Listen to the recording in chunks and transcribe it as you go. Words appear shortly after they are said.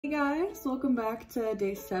Hey guys, welcome back to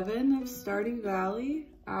day 7 of Stardew Valley.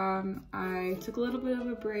 I took a little bit of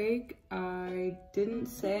a break. I didn't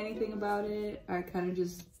say anything about it. I kind of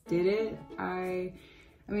just did it. I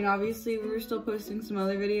mean, obviously we were still posting some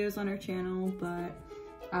other videos on our channel, but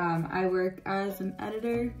I work as an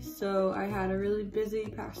editor, so I had a really busy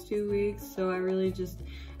past 2 weeks, so I really just,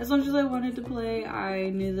 as much as I wanted to play, I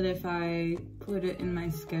knew that if I put it in my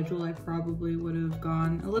schedule, I probably would have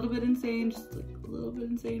gone a little bit insane, just like a little bit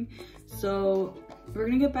insane. So we're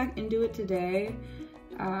gonna get back into it today.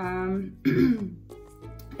 I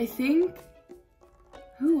think,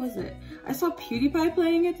 who was it? I saw PewDiePie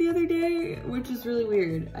playing it the other day, which is really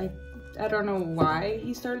weird. I don't know why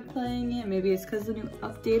he started playing it. Maybe it's because of the new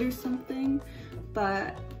update or something.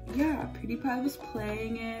 But yeah, PewDiePie was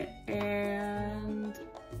playing it and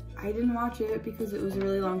I didn't watch it because it was a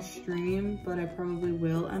really long stream, but I probably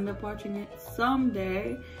will end up watching it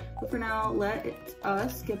someday. But for now, let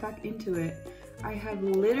us get back into it. I have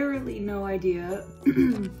literally no idea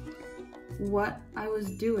what I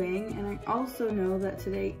was doing, and I also know that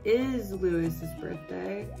today is Lewis's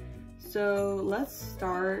birthday. So let's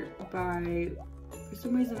start by, for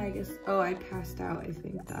some reason I guess, oh, I passed out, I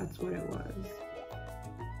think that's what it was.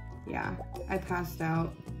 Yeah, I passed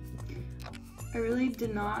out. I really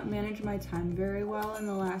did not manage my time very well in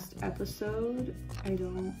the last episode.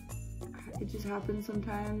 It just happens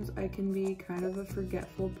sometimes. I can be kind of a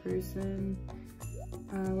forgetful person.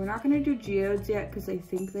 We're not gonna do geodes yet because I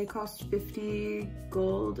think they cost 50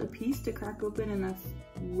 gold a piece to crack open, and that's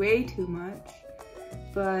way too much.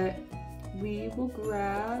 But we will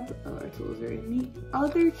grab, oh, our tools are in the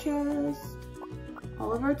other chest,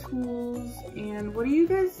 all of our tools. And what do you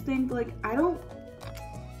guys think? Like,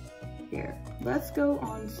 here, let's go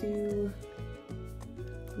on to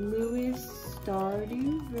Lewis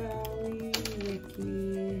Stardew Valley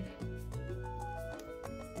Wiki.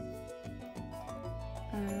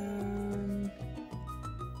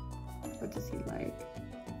 What does he like?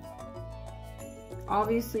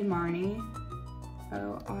 Obviously Marnie.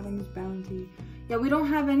 Oh, Autumn's Bounty. Yeah, we don't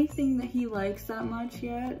have anything that he likes that much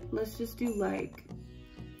yet. Let's just do like,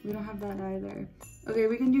 we don't have that either. Okay,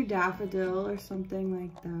 we can do Daffodil or something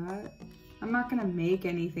like that. I'm not gonna make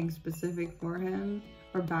anything specific for him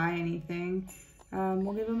or buy anything.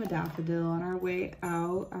 We'll give him a Daffodil on our way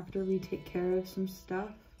out after we take care of some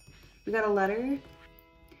stuff. We got a letter.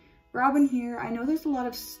 Robin here, I know there's a lot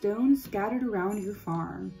of stone scattered around your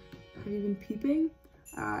farm. Have you been peeping?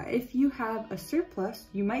 If you have a surplus,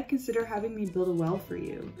 you might consider having me build a well for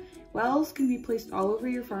you. Wells can be placed all over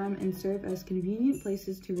your farm and serve as convenient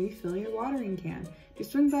places to refill your watering can.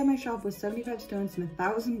 Just swing by my shop with 75 stones and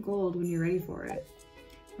 1,000 gold when you're ready for it.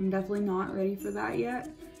 I'm definitely not ready for that yet.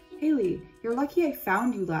 Haley, you're lucky I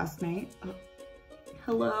found you last night.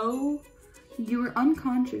 Hello? You were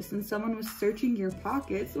unconscious and someone was searching your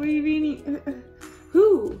pockets. What do you mean?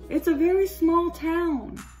 Who? It's a very small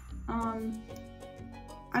town.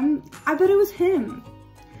 I bet it was him.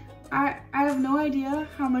 I have no idea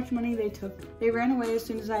how much money they took. They ran away as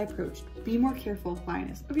soon as I approached. Be more careful,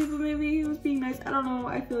 Linus. Okay, but maybe he was being nice. I don't know.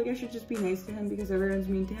 I feel like I should just be nice to him because everyone's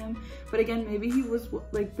mean to him. But again, maybe he was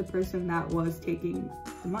like the person that was taking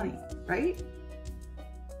the money, right?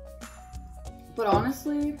 But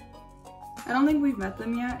honestly, I don't think we've met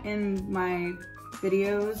them yet in my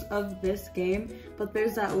videos of this game. But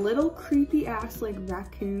there's that little creepy ass like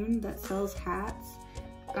raccoon that sells hats.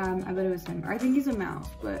 I bet it was him. Or I think he's a mouse,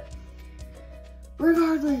 but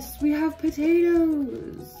regardless, we have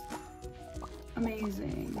potatoes.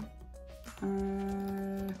 Amazing.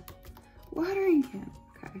 Watering can.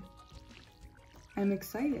 Okay. I'm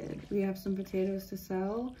excited. We have some potatoes to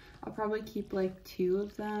sell. I'll probably keep like 2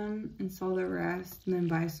 of them and sell the rest and then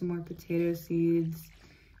buy some more potato seeds.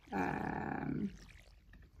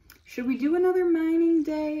 Should we do another mining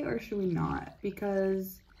day or should we not?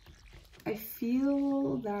 Because I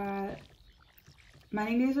feel that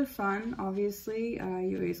mining days are fun, obviously.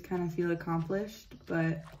 You always kind of feel accomplished,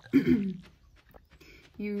 but I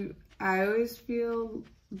always feel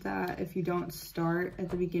that if you don't start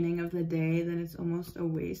at the beginning of the day, then it's almost a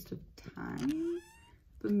waste of time.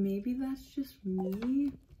 But maybe that's just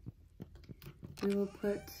me. We will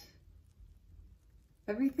put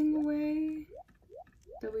everything away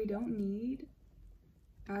that we don't need.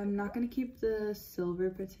 I'm not gonna keep the silver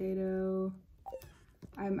potato.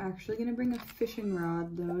 I'm actually gonna bring a fishing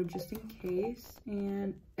rod though, just in case.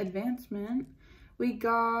 And advancement, we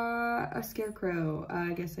got a scarecrow.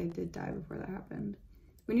 I guess I did die before that happened.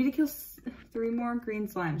 We need to kill 3 more green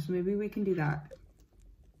slimes, so maybe we can do that.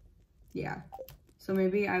 Yeah, so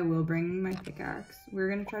maybe I will bring my pickaxe. We're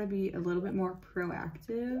gonna try to be a little bit more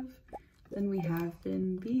proactive than we have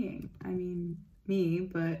been being. I mean, me,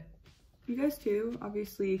 but you guys too.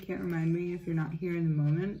 Obviously, you can't remind me if you're not here in the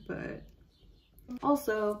moment, but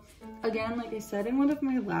also, again, like I said in one of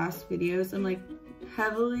my last videos, I'm like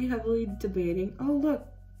heavily debating. Oh, look,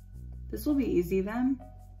 this will be easy then.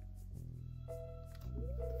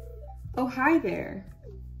 Oh, hi there.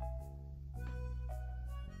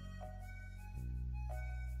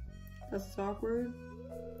 That's awkward.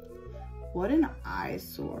 What an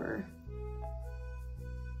eyesore.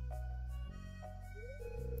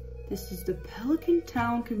 This is the Pelican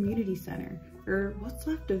Town Community Center, or what's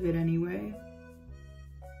left of it anyway.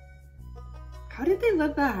 How did they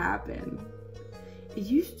let that happen? It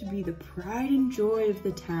used to be the pride and joy of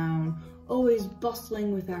the town, always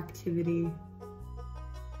bustling with activity.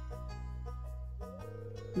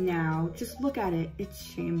 Now, just look at it, it's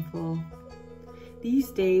shameful.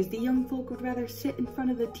 These days, the young folk would rather sit in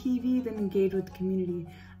front of the TV than engage with the community.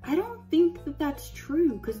 I don't think that that's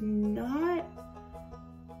true, because not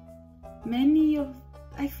many of,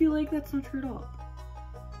 I feel like that's not true at all.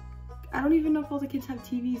 I don't even know if all the kids have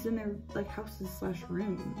TVs in their like houses /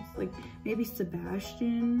 rooms. Like maybe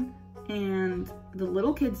Sebastian and the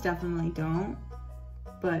little kids definitely don't.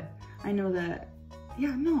 But I know that,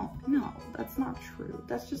 yeah, no, that's not true.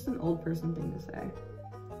 That's just an old person thing to say.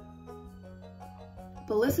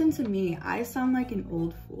 But listen to me, I sound like an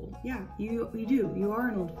old fool. Yeah, you do, you are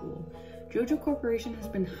an old fool. JoJo Corporation has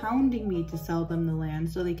been hounding me to sell them the land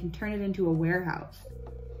so they can turn it into a warehouse.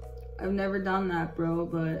 I've never done that, bro,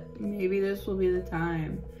 but maybe this will be the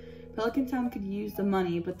time. Pelican Town could use the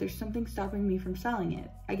money, but there's something stopping me from selling it.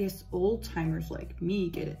 I guess old-timers like me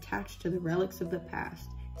get attached to the relics of the past.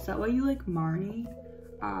 Is that why you like Marnie?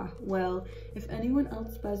 Ah, well, if anyone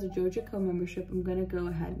else buys a JoJo Co membership, I'm gonna go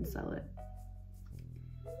ahead and sell it.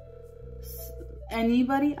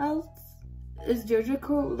 Anybody else? Is JoJo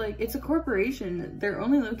Co, like, it's a corporation. Their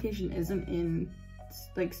only location isn't in,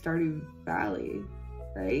 like, Stardew Valley,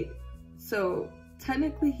 right? So,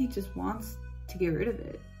 technically, he just wants to get rid of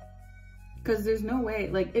it. Because there's no way,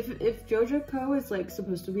 like, if JoJo Co is, like,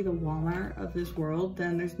 supposed to be the Walmart of this world,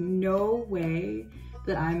 then there's no way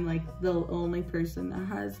that I'm, like, the only person that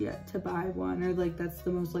has yet to buy one, or, like, that's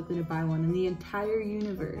the most likely to buy one in the entire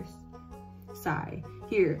universe. Sigh.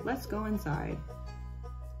 Here, let's go inside.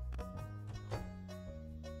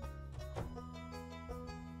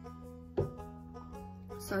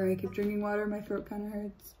 Sorry, I keep drinking water, my throat kind of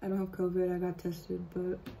hurts. I don't have COVID, I got tested,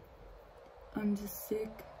 but I'm just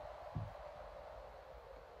sick.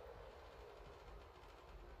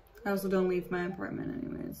 I also don't leave my apartment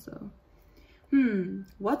anyways, so.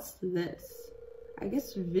 What's this? I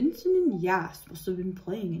guess Vincent and Yas must have been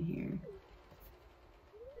playing in here.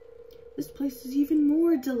 This place is even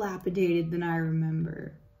more dilapidated than I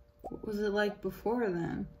remember. What was it like before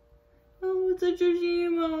then? Oh, it's a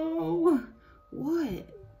Jojimo! What?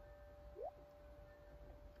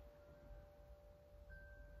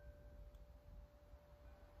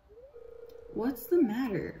 What's the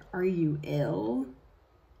matter? Are you ill?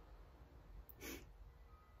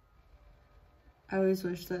 I always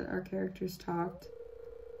wish that our characters talked.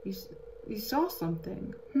 You saw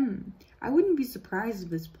something. I wouldn't be surprised if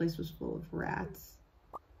this place was full of rats.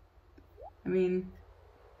 I mean,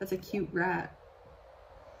 that's a cute rat.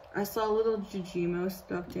 I saw a little Jojimo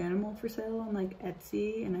stuffed animal for sale on like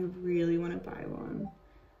Etsy, and I really want to buy one.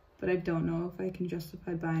 But I don't know if I can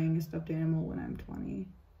justify buying a stuffed animal when I'm 20.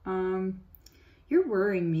 You're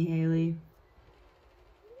worrying me, Haley.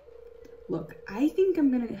 Look, I think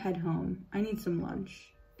I'm gonna head home. I need some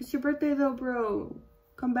lunch. It's your birthday though, bro.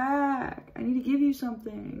 Come back. I need to give you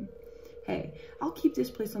something. Hey, I'll keep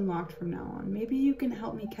this place unlocked from now on. Maybe you can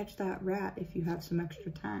help me catch that rat if you have some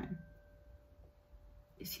extra time.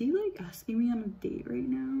 Is he like asking me on a date right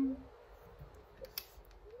now?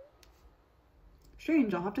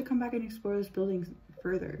 Strange, I'll have to come back and explore this building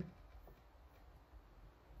further.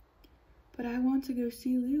 But I want to go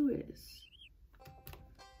see Lewis.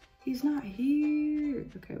 He's not here.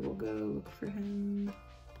 Okay, we'll go look for him.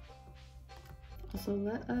 Also,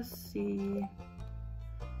 let us see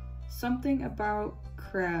something about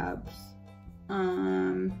crabs.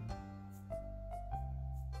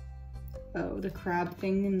 Oh, the crab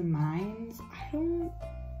thing in the mines. I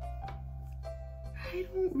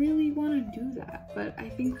don't really want to do that, but I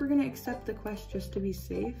think we're gonna accept the quest just to be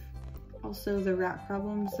safe. Also, the rat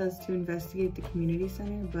problem says to investigate the community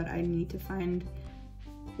center, but I need to find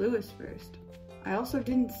Lewis first. I also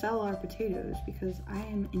didn't sell our potatoes because I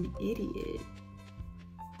am an idiot.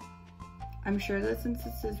 I'm sure that since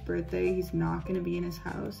it's his birthday, he's not going to be in his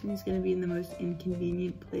house and he's going to be in the most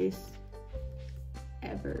inconvenient place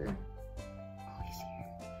ever. Oh, he's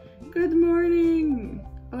here. Good morning.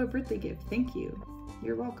 Oh, a birthday gift. Thank you.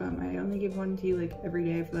 You're welcome. I only give one to you like every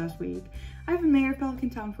day for the last week. I've been mayor of Pelican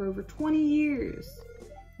Town for over 20 years.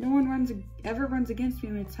 No one ever runs against me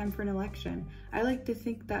when it's time for an election. I like to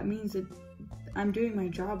think that means that I'm doing my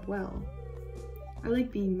job well. I like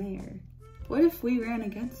being mayor. What if we ran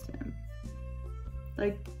against him?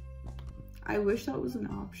 Like, I wish that was an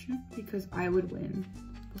option because I would win.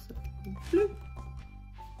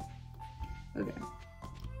 Okay.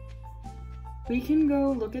 We can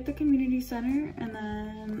go look at the community center and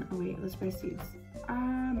then, oh wait, let's buy seeds.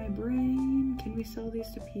 Ah, my brain. Can we sell these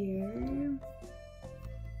to Pierre?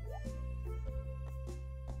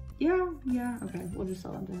 Yeah, okay, we'll just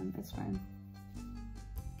sell them to him, it's fine.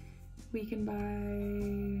 We can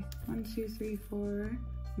buy 1, 2, 3, 4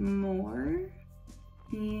 more.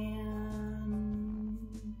 And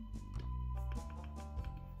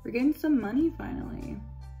we're getting some money finally.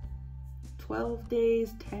 12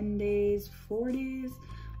 days, 10 days, 4 days.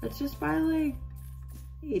 Let's just buy like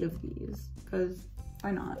 8 of these, because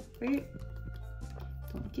why not, right?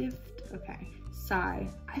 Don't gift, okay. Sigh,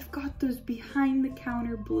 I've got those behind the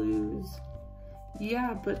counter blues.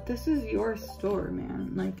 Yeah, but this is your store,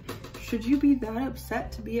 man. Like, should you be that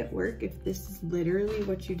upset to be at work if this is literally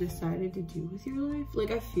what you decided to do with your life?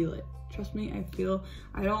 Like, I feel it. Trust me, I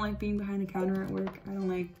don't like being behind the counter at work. I don't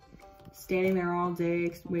like standing there all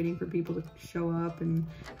day waiting for people to show up and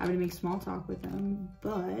having to make small talk with them.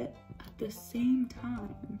 But at the same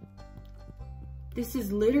time, this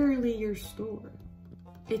is literally your store.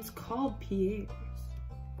 It's called Pierre's.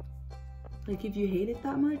 Like, if you hate it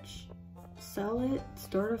that much, sell it,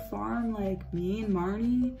 start a farm like me and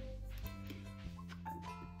Marnie.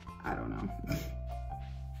 I don't know.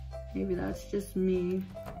 Maybe that's just me.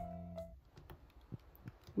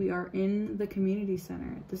 We are in the community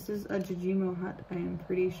center. This is a Jijimo hut, I am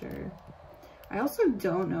pretty sure. I also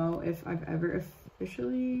don't know if I've ever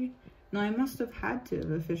officially... No, I must have had to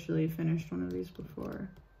have officially finished one of these before.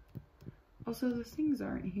 Also, the things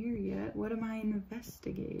aren't here yet. What am I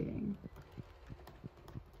investigating?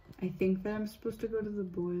 I think that I'm supposed to go to the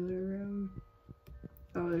boiler room.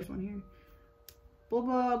 Oh, there's one here. Blah,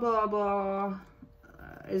 blah, blah, blah.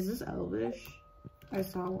 Is this Elvish? I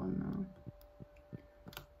saw one though.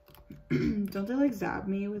 Don't they like zap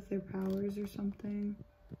me with their powers or something?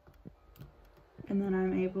 And then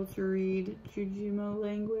I'm able to read Jujimo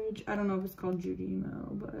language. I don't know if it's called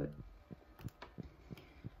Jujimo, but...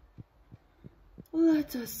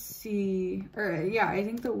 Let us see. Alright, yeah, I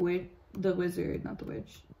think the wizard, not the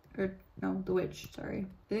witch. Or, no, the witch, sorry.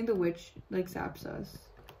 I think the witch, like, zaps us.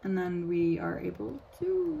 And then we are able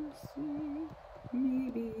to see,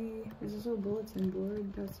 maybe. There's this little bulletin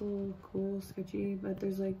board. That's a little cool, sketchy, but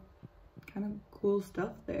there's, like, kind of cool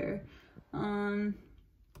stuff there.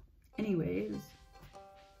 Anyways.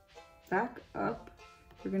 Back up.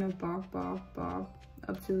 We're gonna bop, bop, bop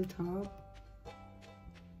up to the top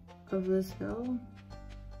of this hill.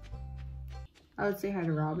 I would say hi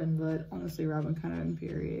to Robin, but honestly Robin kind of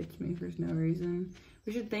infuriates me for no reason.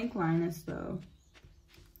 We should thank Linus though.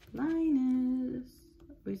 Linus!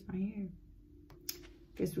 Oh, he's not here.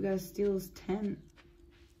 Guess we gotta steal his tent.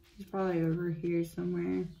 He's probably over here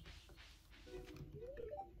somewhere.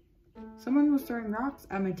 Someone was throwing rocks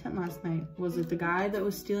at my tent last night. Was it the guy that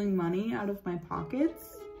was stealing money out of my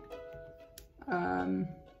pockets?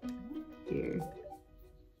 Here.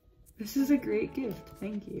 This is a great gift,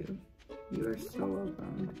 thank you. You are so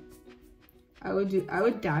welcome. I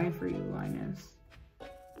would die for you, Linus.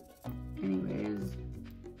 Anyways.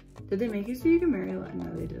 Did they make it so you can marry Linus?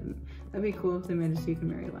 No, they didn't. That'd be cool if they made it so you can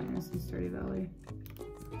marry Linus in Stardew Valley.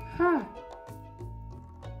 Ha!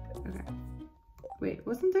 Okay. Wait,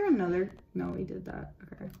 wasn't there another? No, we did that.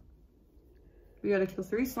 Okay. We gotta kill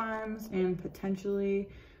 3 slimes and potentially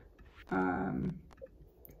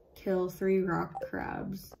kill 3 rock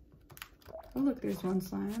crabs. Oh look, there's 1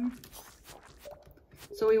 slime.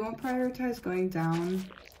 So we won't prioritize going down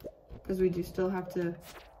because we do still have to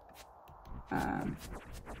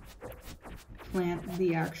plant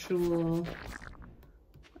the actual,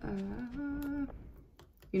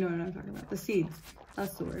 you know what I'm talking about, the seeds.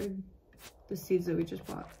 That's the word. The seeds that we just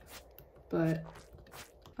bought. But,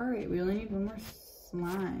 alright, we only need 1 more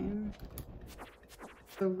slime.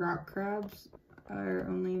 The rock crabs are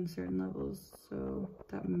only in certain levels, so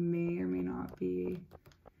that may or may not be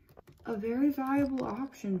a very viable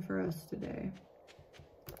option for us today.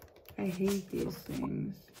 I hate these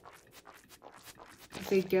things.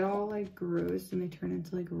 They get all like gross and they turn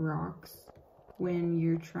into like rocks when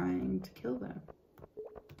you're trying to kill them.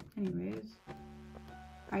 Anyways,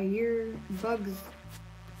 I hear bugs,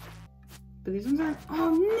 but these ones aren't.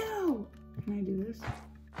 Oh no! Can I do this?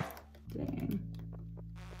 Dang.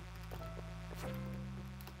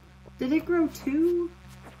 Did it grow too?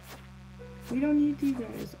 We don't need you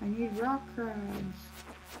guys. I need rock crabs.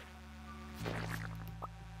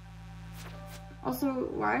 Also,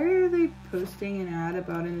 why are they posting an ad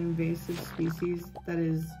about an invasive species that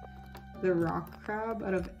is the rock crab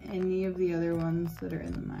out of any of the other ones that are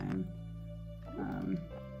in the mine?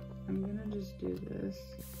 I'm gonna just do this.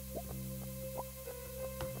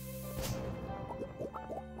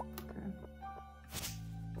 Okay.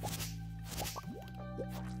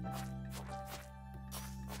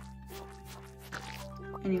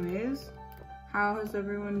 Anyways, how has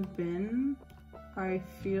everyone been? I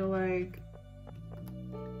feel like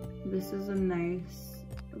this is a nice,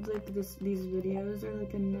 like these videos are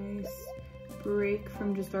like a nice break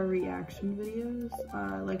from just our reaction videos.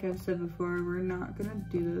 Like I've said before, we're not gonna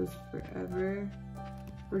do those forever.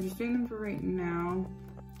 We're just doing them for right now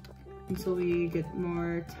until we get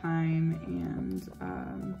more time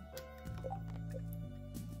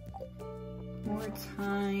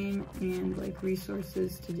and like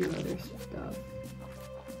resources to do other stuff.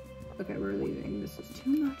 Okay, we're leaving. This is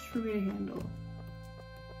too much for me to handle.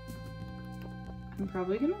 I'm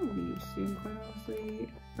probably gonna leave soon, quite honestly,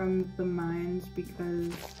 from the mines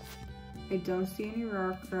because I don't see any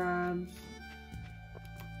rock crabs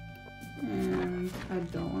and I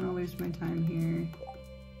don't want to waste my time here.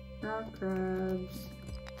 Rock crabs.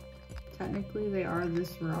 Technically they are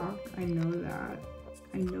this rock. I know that.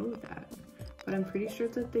 But I'm pretty sure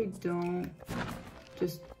that they don't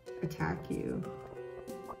just attack you.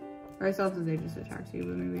 Or I thought that they just attacked you,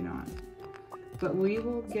 but maybe not. But we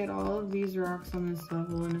will get all of these rocks on this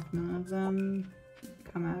level, and if none of them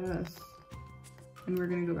come at us, then we're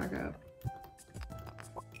gonna go back up.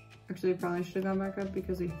 Actually, I probably should have gone back up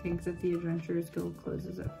because I think that the Adventurers Guild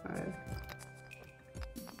closes at 5.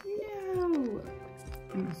 No!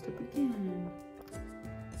 I messed up again.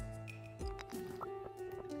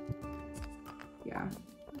 Yeah,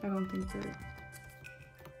 I don't think that...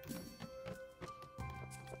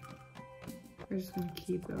 We're just gonna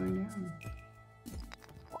keep going down.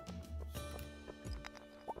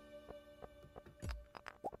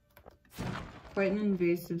 Quite an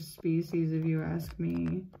invasive species, if you ask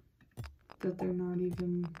me. That they're not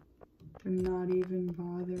even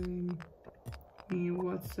bothering me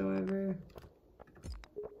whatsoever.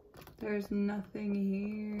 There's nothing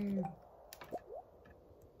here.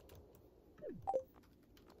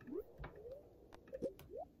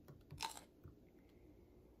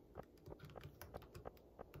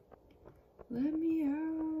 Let me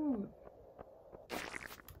out.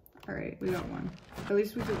 Alright, we got one. At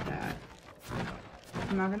least we did that.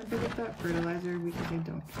 I'm not gonna pick up that fertilizer because I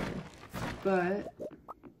don't care. But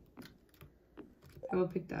I will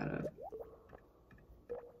pick that up.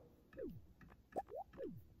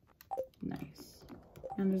 Nice.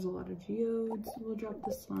 And there's a lot of geodes. We'll drop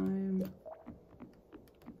the slime.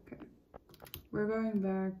 Okay. We're going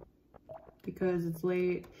back because it's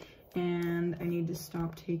late and I need to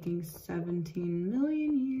stop taking 17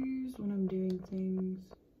 million years when I'm doing things.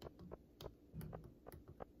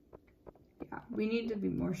 Yeah, we need to be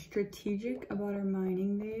more strategic about our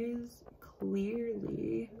mining days.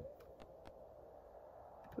 Clearly.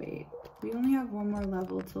 Wait, we only have one more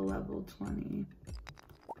level to level 20.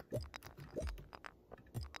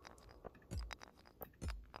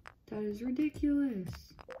 That is ridiculous.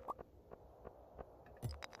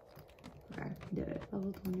 Okay, did it.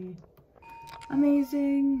 Level 20.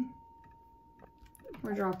 Amazing.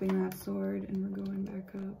 We're dropping that sword and we're going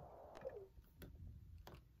back up.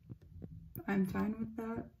 I'm fine with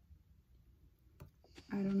that.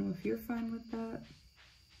 I don't know if you're fine with that.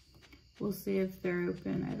 We'll see if they're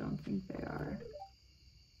open. I don't think they are.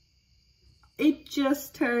 It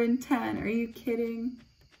just turned 10. Are you kidding?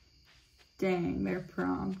 Dang, they're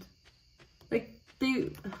prompt. Like,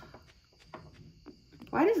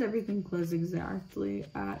 why does everything close exactly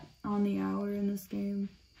on the hour in this game?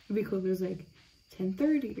 It'd be cool if it was like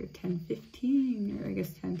 10:30 or 10:15 or I guess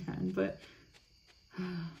 10:10, but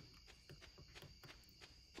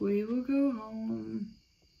we will go home.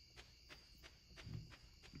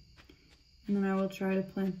 And then I will try to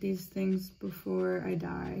plant these things before I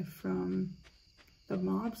die from the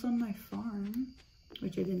mobs on my farm,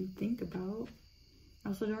 which I didn't think about. I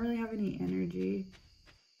also don't really have any energy.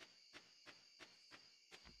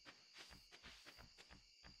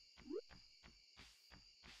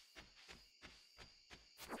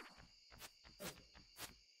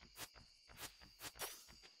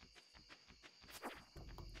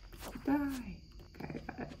 Die. Okay,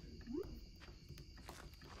 I got it.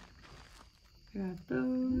 I got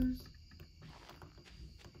those.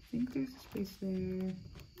 I think there's a space there.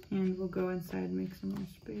 And we'll go inside and make some more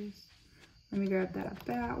space. Let me grab that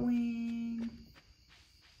bat wing.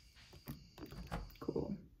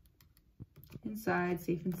 Cool. Inside,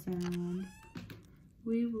 safe and sound.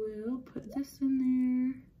 We will put this in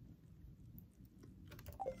there.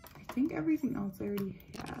 I think everything else I already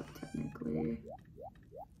have, technically.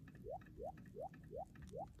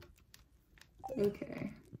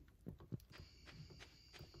 Okay.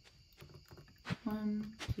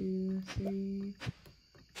 1, 2, 3,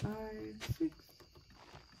 5, 6.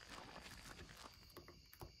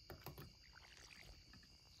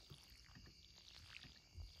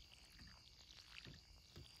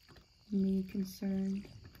 Me concerned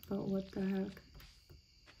about what the heck.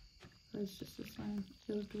 That's just a sign.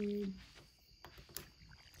 Feels weird.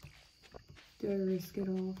 Do I risk it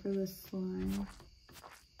all for this slime?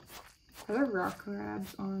 Are there rock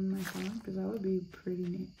crabs on my phone? Because that would be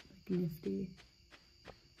pretty nifty.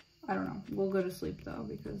 I don't know. We'll go to sleep though,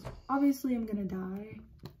 because obviously I'm gonna die.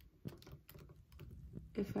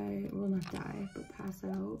 If I will not die, but pass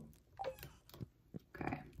out.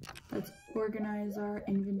 Okay. Let's organize our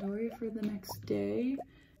inventory for the next day.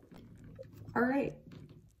 All right.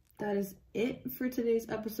 That is it for today's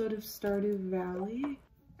episode of Stardew Valley.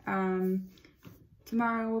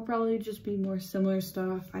 Tomorrow will probably just be more similar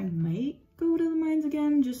stuff. I might go to the mines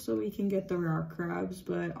again just so we can get the rock crabs,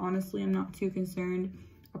 but honestly, I'm not too concerned.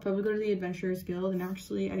 I'll probably go to the Adventurers Guild, and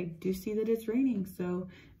actually, I do see that it's raining, so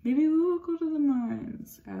maybe we will go to the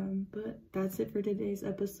mines. But that's it for today's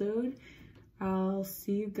episode. I'll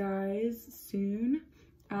see you guys soon.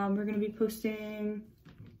 We're going to be posting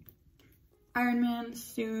Iron Man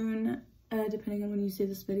soon, depending on when you see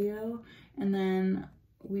this video, and then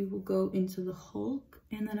we will go into the Hulk,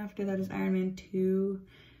 and then after that is Iron Man 2.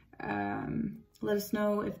 Let us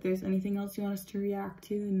know if there's anything else you want us to react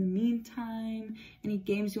to in the meantime, any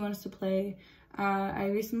games you want us to play. I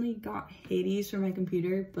recently got Hades for my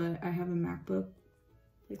computer, but I have a MacBook,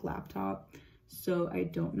 laptop, so I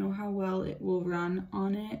don't know how well it will run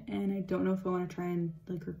on it, and I don't know if I want to try and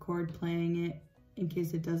record playing it in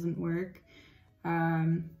case it doesn't work.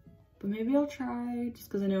 But maybe I'll try just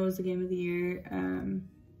because I know it was the game of the year.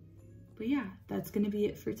 But yeah, that's gonna be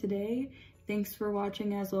it for today. Thanks for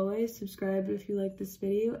watching as always. Subscribe if you like this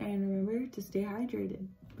video, and remember to stay hydrated.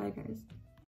 Bye guys.